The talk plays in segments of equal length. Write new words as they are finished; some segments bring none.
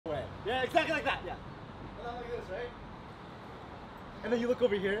Yeah, exactly like that. Yeah. And I'm like this, right? And then you look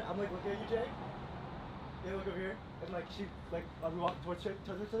over here. I'm like looking at you, Jay. You look over here, and like she, like we walk towards each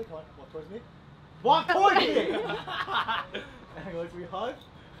other. Come on, walk towards me. Walk towards me. And I go, we hug.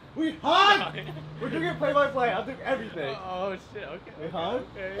 We hug. We're doing it play-by-play. I'm doing everything. Oh shit. Okay. We hug,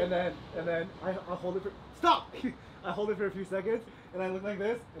 okay. and then I hold it for. Stop. I hold it for a few seconds, and I look like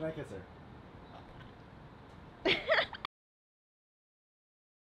this, and I kiss her.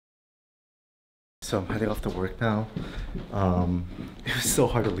 So I'm heading off to work now. It was so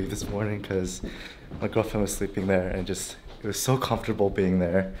hard to leave this morning because my girlfriend was sleeping there, and it was so comfortable being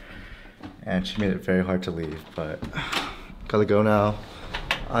there, and she made it very hard to leave. But gotta go now.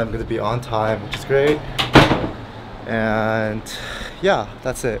 I'm gonna be on time, which is great. And yeah,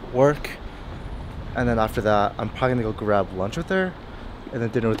 that's it. Work, and then after that, I'm probably gonna go grab lunch with her, and then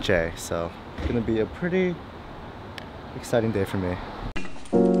dinner with Jay. So it's gonna be a pretty exciting day for me.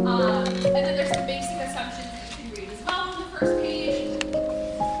 And then there's some basic assumptions that you can read as well on the first page,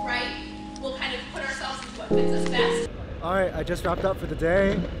 right? We'll kind of put ourselves into what fits us best. Alright, I just wrapped up for the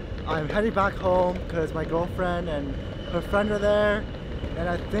day. I'm heading back home because my girlfriend and her friend are there, and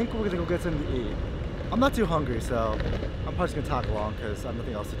I think we're gonna go get something to eat. I'm not too hungry, so I'm probably just gonna tag along because I have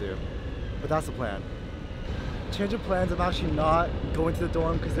nothing else to do. But that's the plan. Change of plans, I'm actually not going to the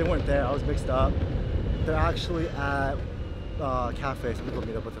dorm because they weren't there. I was mixed up. They're actually at cafe, so I'm gonna go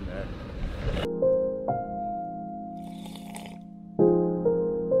meet up with them there.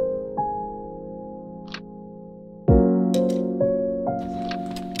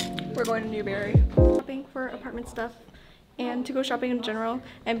 We're going to Newberry. Shopping for apartment stuff and to go shopping in general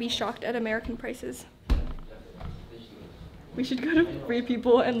and be shocked at American prices. We should go to Free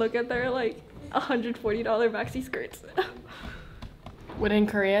People and look at their like $140 maxi skirts. When in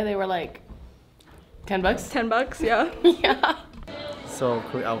Korea they were like 10 bucks? 10 bucks, yeah. Yeah. So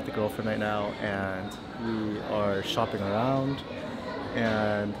we're out with the girlfriend right now, and we are shopping around,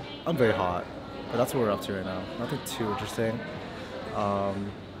 and I'm very hot, but that's what we're up to right now. Nothing too interesting.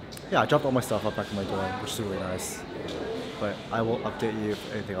 Yeah, I dropped all my stuff up back in my dorm, which is really nice. But I will update you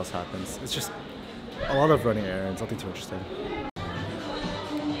if anything else happens. It's just a lot of running errands, nothing too interesting.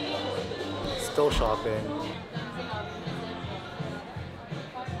 Still shopping.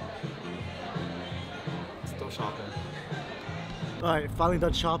 Still shopping. Alright, finally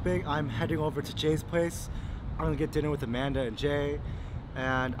done shopping. I'm heading over to Jay's place. I'm gonna get dinner with Amanda and Jay.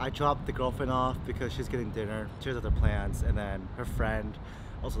 And I dropped the girlfriend off because she's getting dinner. She has other plans, and then her friend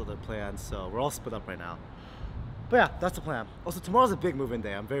also has other plans, so we're all split up right now. But yeah, that's the plan. Also, tomorrow's a big move-in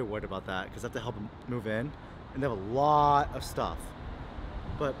day. I'm very worried about that because I have to help them move in, and they have a lot of stuff.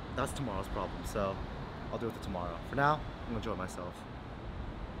 But that's tomorrow's problem, so I'll do it tomorrow. For now, I'm gonna enjoy myself.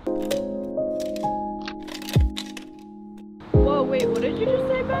 Whoa, wait, what did you just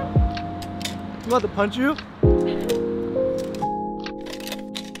say, Ben? You want to punch you?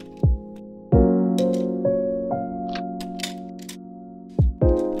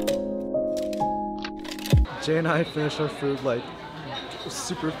 Jay and I finished our food like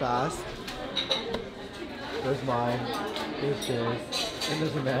super fast. There's mine, there's Jay's, and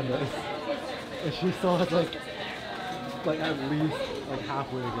there's Amanda's. And she still has like at least like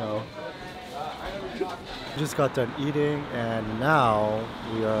halfway to go. We just got done eating, and now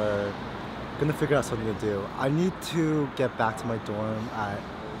we are gonna figure out something to do. I need to get back to my dorm at,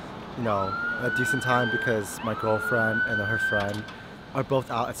 a decent time because my girlfriend and her friend are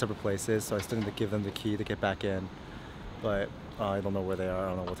both out at separate places, so I still need to give them the key to get back in. But I don't know where they are, I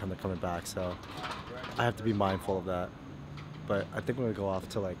don't know what time they're coming back, so I have to be mindful of that. But I think we're gonna go off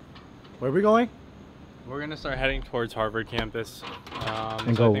to where are we going? We're gonna start heading towards Harvard campus.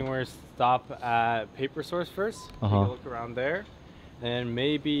 And so I think we're gonna stop at Paper Source first, take a Uh-huh. look around there, and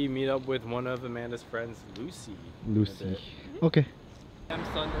maybe meet up with one of Amanda's friends, Lucy. Lucy. Okay. I'm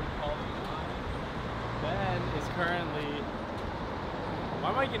Thunder calling. Ben is currently. Why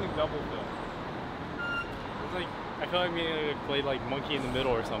am I getting double billed? It's like I feel like I'm getting to play like monkey in the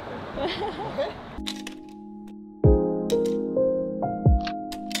middle or something.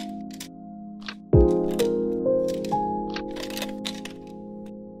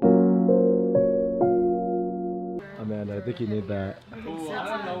 Amanda, I think you need that. Ooh, I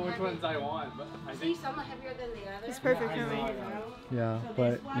don't know which ones I want, but I think Some are heavier than the others. It's perfect for me. Yeah,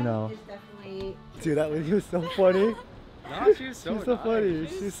 but It's definitely dude, that lady was so funny. no, she was so, She's so nice. funny.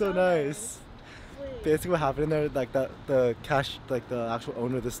 She's so nice. Basically, what happened in there, like the actual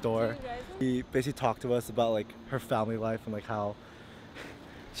owner of the store, he basically talked to us about like her family life and like how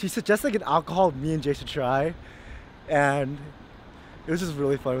she suggested like an alcohol me and Jay should try, and it was just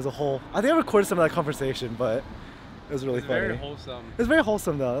really fun. It was a whole. I think I recorded some of that conversation, but it It was really It's funny. very wholesome. It was very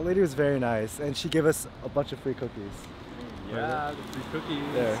wholesome though. That lady was very nice, and she gave us a bunch of free cookies. Yeah, the free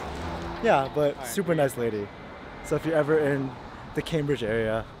cookies. There. Yeah, but Alright, super nice lady. So if you're ever in the Cambridge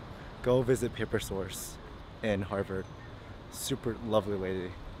area, go visit Paper Source in Harvard. Super lovely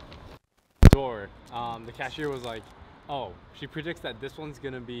lady. Door. The cashier was like, oh, she predicts that this one's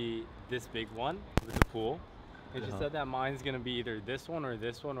gonna be this big one with the pool. And she said that mine's gonna be either this one or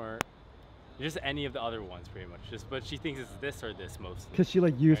just any of the other ones pretty much. But she thinks it's this or this mostly. Because she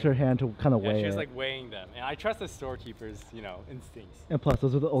like used her hand to kind of weigh she was it. like weighing them. And I trust the storekeeper's, instincts. And plus,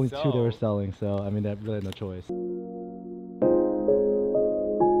 those were the only two they were So- selling, so I mean, they really had no choice.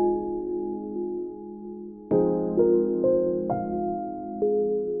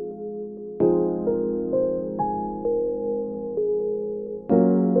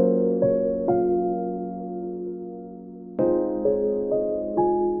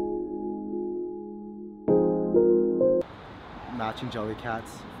 Matching jelly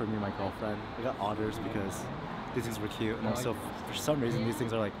cats for me and my girlfriend. I got otters because these things were cute, and also for some reason these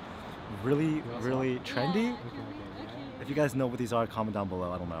things are like really trendy. If you guys know what these are, comment down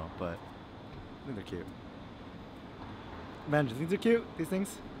below. I don't know, but I think they're cute. Man, do you think they're cute? These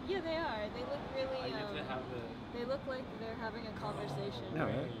things? Yeah, they are. They look really. I get to have the. They look like they're having a conversation. Yeah,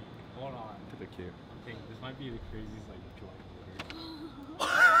 right? Hold on. I think they're cute. Okay, this might be the craziest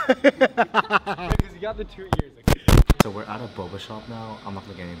because you got the 2 ears. Like, So we're at a boba shop now. I'm not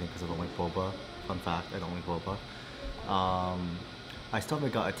gonna get anything because I don't like boba. Fun fact, I don't like boba. I still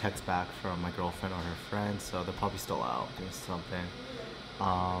haven't got a text back from my girlfriend or her friend, so they're probably still out doing something.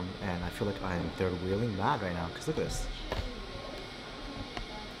 And I feel like I'm third wheeling mad right now, because look at this.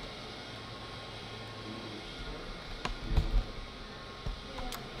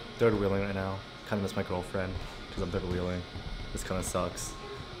 Third wheeling right now. Kind of miss my girlfriend because I'm third wheeling. This kind of sucks.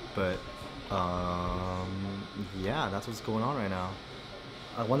 But yeah, that's what's going on right now.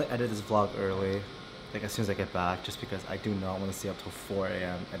 I want to edit this vlog early, like as soon as I get back, just because I do not want to stay up till 4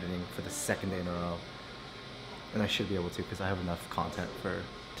 a.m. editing for the second day in a row. And I should be able to because I have enough content for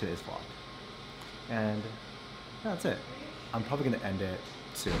today's vlog. And yeah, that's it. I'm probably going to end it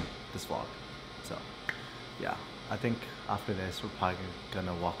soon, this vlog. So yeah, I think after this we're probably going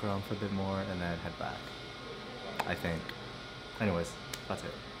to walk around for a bit more and then head back, I think. Anyways, that's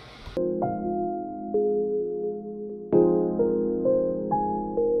it.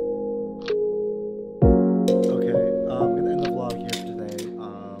 Okay, I'm gonna end the vlog here for today.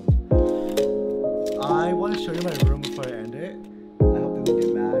 I want to show you my